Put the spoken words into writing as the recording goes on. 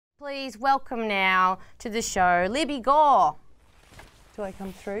Please welcome now to the show, Libbi Gorr. Do I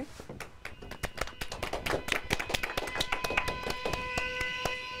come through?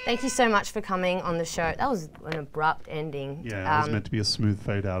 Thank you so much for coming on the show. That was an abrupt ending. Yeah, it was meant to be a smooth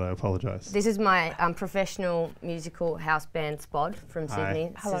fade out. I apologise. This is my professional musical house band Spod from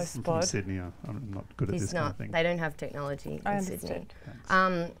Sydney. Hello, I'm from Spod. Sydney. I'm not good at this kind of thing. They don't have technology in Sydney.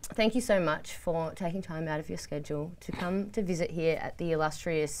 Thank you so much for taking time out of your schedule to come to visit here at the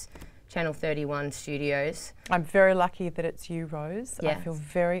illustrious Channel 31 studios. I'm very lucky that it's you, Rose. Yeah. I feel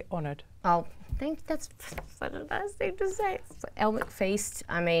very honoured. Oh, that's such a nice thing to say. Elmick Feast,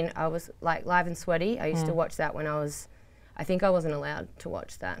 I mean, I was like Live and Sweaty. I used to watch that when I think I wasn't allowed to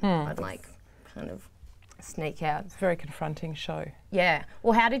watch that. I'd like kind of sneak out. It's a very confronting show. Yeah.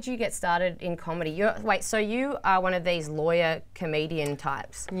 Well, how did you get started in comedy? So you are one of these lawyer comedian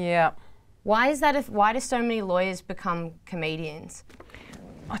types. Yeah. Why is that? Why do so many lawyers become comedians?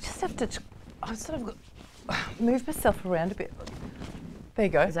 I just have to, I sort of move myself around a bit. There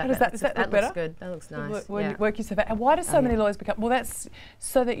you go. Does that look better? That looks good. That looks nice. Work yourself out. And why do so many lawyers become? Well, that's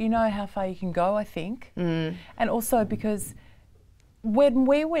so that you know how far you can go, I think. And also because when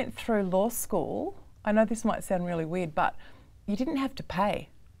we went through law school, I know this might sound really weird, but you didn't have to pay.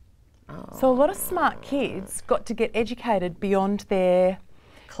 So a lot of smart kids got to get educated beyond their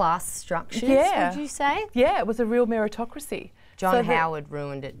class structures, would you say? Yeah, it was a real meritocracy. John Howard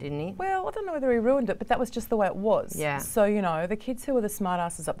ruined it, didn't he? Well, I don't know whether he ruined it, but that was just the way it was. Yeah. So, you know, the kids who were the smart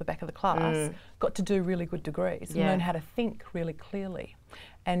asses up the back of the class got to do really good degrees and learn how to think really clearly.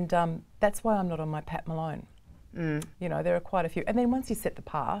 And that's why I'm not on my Pat Malone. You know, there are quite a few. And then once you set the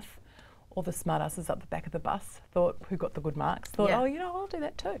path, all the smart asses up the back of the bus who got the good marks thought, oh, you know, I'll do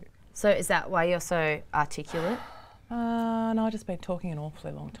that too. So is that why you're so articulate? No, I've just been talking an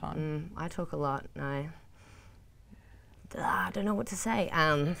awfully long time. I talk a lot. I don't know what to say.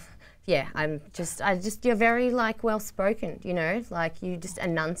 Yeah, you're very like well spoken, you know, like you just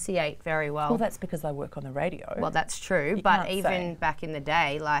enunciate very well. Well, that's because I work on the radio. Well, that's true, but even back in the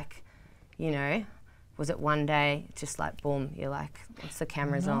day, like, you know, was it one day just like boom, you're like, once the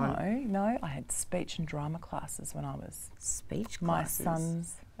camera's on? No, I had speech and drama classes when I was my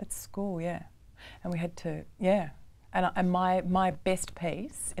son's at school, yeah, and we had to, And my best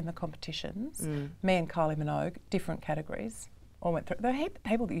piece in the competitions, me and Kylie Minogue, different categories, all went through. There were a heap of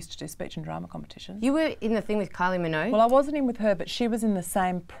people that used to do speech and drama competitions. You were in the thing with Kylie Minogue? Well, I wasn't in with her, but she was in the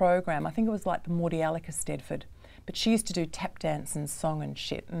same program. I think it was like the Morty Alika Stedford. But she used to do tap dance and song and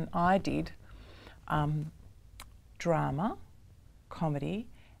shit, and I did drama, comedy,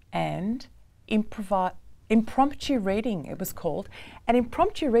 and impromptu reading, it was called. And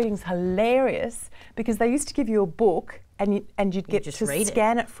impromptu reading's hilarious because they used to give you a book and you'd get to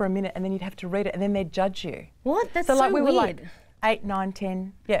scan it for a minute and then you'd have to read it and then they'd judge you. What? That's so like we weird. were like 8, 9,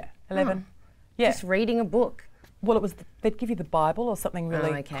 10, 11. Yeah. Just reading a book. Well, it was they'd give you the Bible or something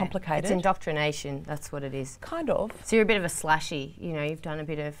really complicated. It's indoctrination, that's what it is. Kind of. So you're a bit of a slashy, you know, you've done a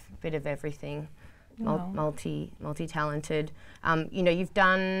bit of everything. Multi-talented. You know, you've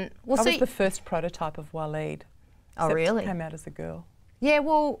done... Well, I was the first prototype of Waleed. Oh, really? Came out as a girl. Yeah,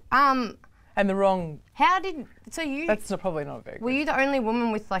 well... and the wrong... How did... So you... That's probably not very good. Were you the only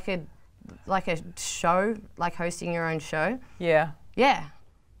woman with like a show, like hosting your own show? Yeah. Yeah.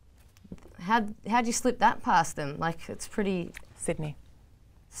 How'd you slip that past them? Like, it's pretty... Sydney.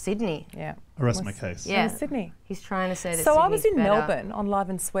 Yeah. I rest my case. Yeah. Sydney. He's trying to say that So Sydney's I was in better. Melbourne on Live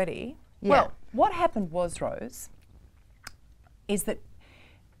and Sweaty. Yeah. Well, what happened was, Rose, is that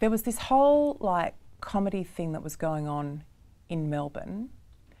there was this whole like comedy thing that was going on in Melbourne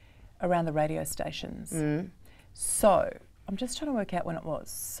around the radio stations. So I'm just trying to work out when it was.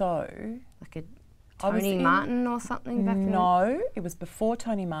 So like a Tony Martin or something back then? No, it was before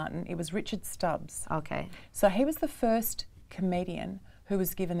Tony Martin. It was Richard Stubbs. Okay. So he was the first comedian who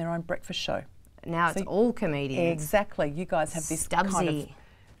was given their own breakfast show. Now it's all comedians. Exactly. You guys have this Stubbsy kind of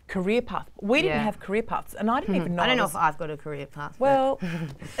career path. We didn't have career paths, and I didn't even know. I don't know if I've got a career path. Well,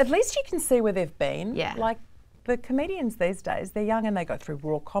 at least you can see where they've been. Yeah. Like the comedians these days, they're young and they go through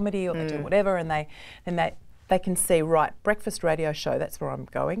raw comedy or they do whatever, and they can see, right, breakfast radio show, that's where I'm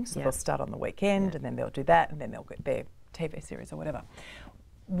going. So they'll start on the weekend and then they'll do that and then they'll get their TV series or whatever.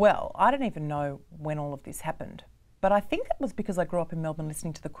 Well, I don't even know when all of this happened. But I think that was because I grew up in Melbourne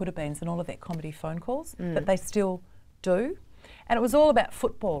listening to the Coulda Beans and all of their comedy phone calls that they still do. And it was all about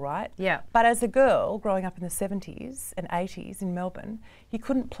football, right? Yeah. But as a girl growing up in the 70s and 80s in Melbourne, you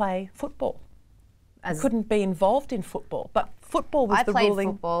couldn't play football. You couldn't be involved in football. But football was the ruling... I played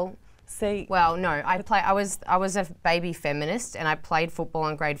football. See... Well, no, I was a baby feminist and I played football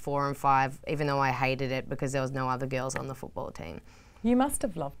in grade 4 and 5 even though I hated it because there was no other girls on the football team. You must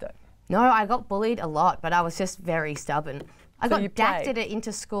have loved it. No, I got bullied a lot, but I was just very stubborn. I So you got dacked played? at an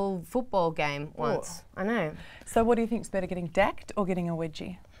inter-school football game once. I know. So what do you think's better, getting dacked or getting a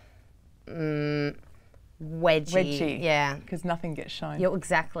wedgie? Wedgie. Yeah. Because nothing gets shown. Yeah,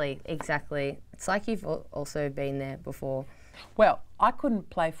 exactly. It's like you've also been there before. Well, I couldn't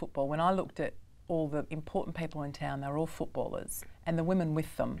play football. When I looked at all the important people in town, they were all footballers, and the women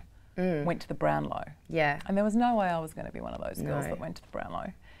with them went to the Brownlow. Yeah. And there was no way I was going to be one of those girls No. that went to the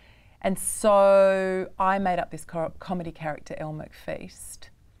Brownlow. And so I made up this comedy character, Elle McFeast,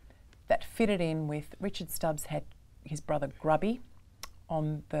 that fitted in with Richard Stubbs had his brother Grubby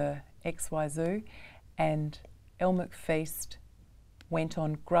on the XY Zoo, and Elle McFeast went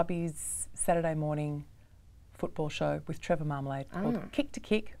on Grubby's Saturday morning football show with Trevor Marmalade called Kick to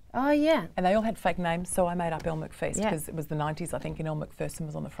Kick. Oh, yeah. And they all had fake names, so I made up Elle McFeast Yeah. because it was the 90s, I think, and Elle McPherson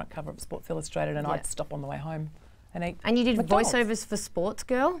was on the front cover of Sports Illustrated, and Yeah. I'd stop on the way home and eat And you did McDonald's. voiceovers for Sports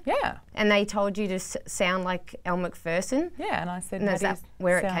Girl? Yeah. And they told you to sound like Elle McPherson? Yeah, and I said, And is that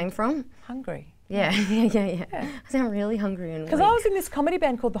where it came from? Hungry. Yeah, yeah. I sound really hungry and Because I was in this comedy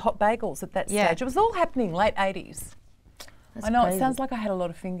band called the Hot Bagels at that Yeah. stage. It was all happening late 80s. That's I know crazy. it sounds like I had a lot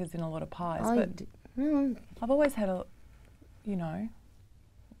of fingers in a lot of pies, Oh, but I've always had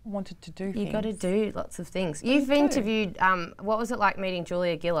wanted to do things. you got to do lots of things. You've interviewed, what was it like meeting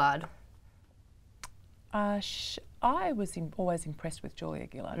Julia Gillard? I was always impressed with Julia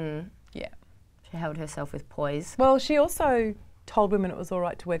Gillard. Yeah. She held herself with poise. Well, she also told women it was all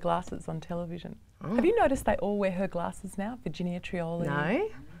right to wear glasses on television. Have you noticed they all wear her glasses now? Virginia Trioli.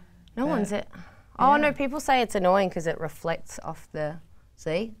 No one's it. Oh, no, people say it's annoying because it reflects off the,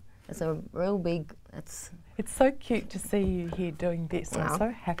 see? It's a real big, It's so cute to see you here doing this. Wow. I'm so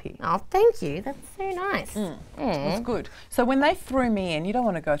happy. Oh, thank you. That's so nice. It's good. So when they threw me in, you don't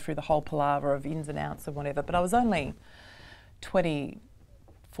want to go through the whole palaver of ins and outs or whatever, but I was only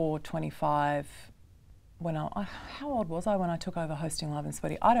 24, 25 when how old was I when I took over hosting Live and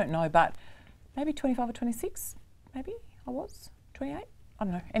Sweaty? I don't know, but maybe 25 or 26, maybe I was, 28? I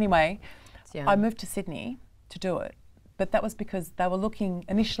don't know. Anyway, I moved to Sydney to do it. But that was because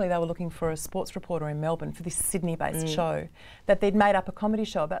initially they were looking for a sports reporter in Melbourne for this Sydney-based show that they'd made up a comedy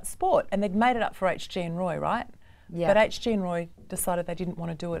show about sport, and they'd made it up for HG and Roy, right? Yeah. But HG and Roy decided they didn't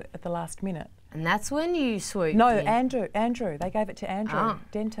want to do it at the last minute. And that's when you swooped No, in. Andrew. They gave it to Andrew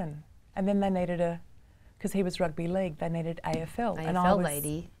Denton. And then they needed because he was rugby league, they needed AFL. AFL and I was,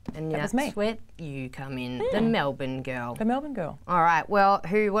 lady. And that was me. that's where you come in, the Melbourne girl. The Melbourne girl. All right, well,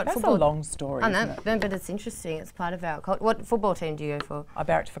 what That's football? a long story, I isn't know, it? but it's interesting. It's part of our culture. What football team do you go for? I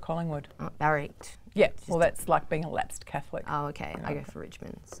barracked for Collingwood. Barracked. Yeah, well, that's like being a lapsed Catholic. Oh, okay. I go for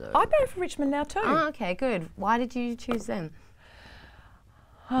Richmond. So. I barrack for Richmond now too. Oh, okay, good. Why did you choose them?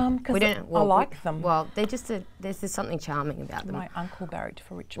 Because I like them. Well, there's just something charming about them. My uncle barracked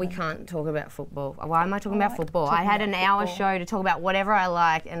for Richmond. We can't talk about football. Why am I talking I about like football? talking I had about an hour football. show to talk about whatever I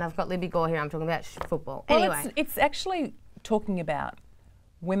like, and I've got Libbi Gorr here. I'm talking about football. Well, Anyway, it's actually talking about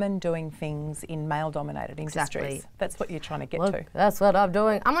women doing things in male-dominated industries. Exactly. That's what you're trying to get look, to. that's what I'm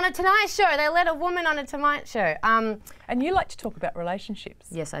doing. I'm on a Tonight Show. They let a woman on a Tonight Show. And you like to talk about relationships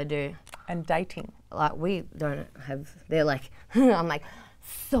Yes, I do. and dating. Like we don't have. They're like, I'm like.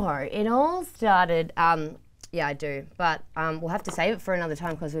 So it all started. Yeah, I do, but we'll have to save it for another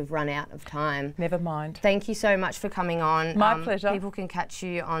time because we've run out of time. Never mind. Thank you so much for coming on. My pleasure. People can catch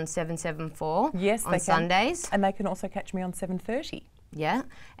you on 774. Yes, on they can. Sundays. And they can also catch me on 7:30. Yeah,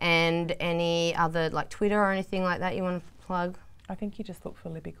 and any other like Twitter or anything like that you want to plug? I think you just look for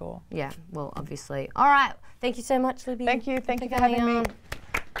Libbi Gorr. Yeah, well, obviously. All right, thank you so much, Libbi. Thank you for having me.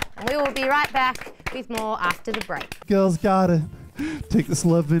 And we will be right back with more after the break. Girls gotta take this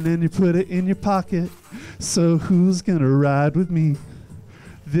loving and you put it in your pocket. So who's gonna ride with me?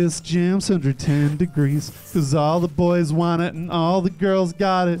 This jam's 110 degrees, 'cause all the boys want it and all the girls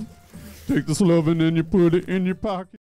got it. Take this loving and you put it in your pocket.